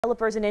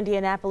Developers in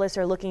Indianapolis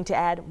are looking to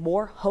add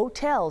more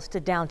hotels to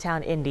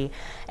downtown Indy,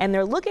 and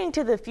they're looking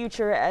to the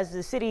future as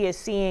the city is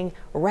seeing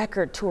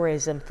record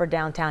tourism for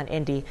downtown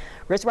Indy.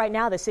 Right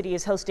now, the city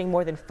is hosting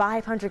more than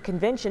 500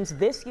 conventions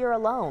this year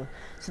alone.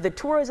 So the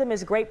tourism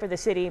is great for the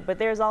city, but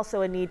there's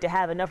also a need to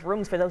have enough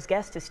rooms for those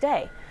guests to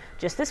stay.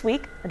 Just this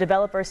week, a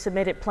developer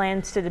submitted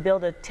plans to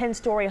build a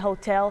 10-story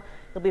hotel.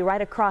 It'll be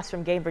right across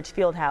from Gainbridge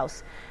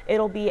Fieldhouse.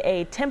 It'll be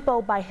a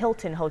Tempo by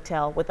Hilton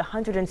hotel with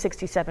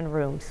 167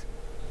 rooms.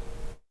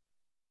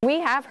 We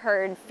have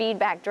heard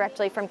feedback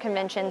directly from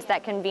conventions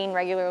that convene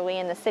regularly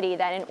in the city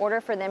that in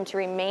order for them to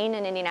remain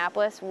in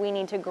Indianapolis, we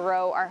need to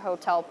grow our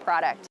hotel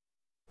product.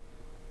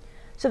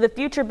 So the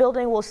future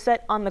building will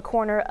sit on the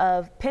corner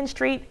of Penn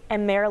Street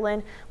and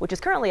Maryland, which is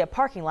currently a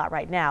parking lot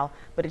right now,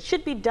 but it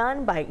should be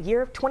done by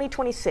year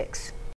 2026.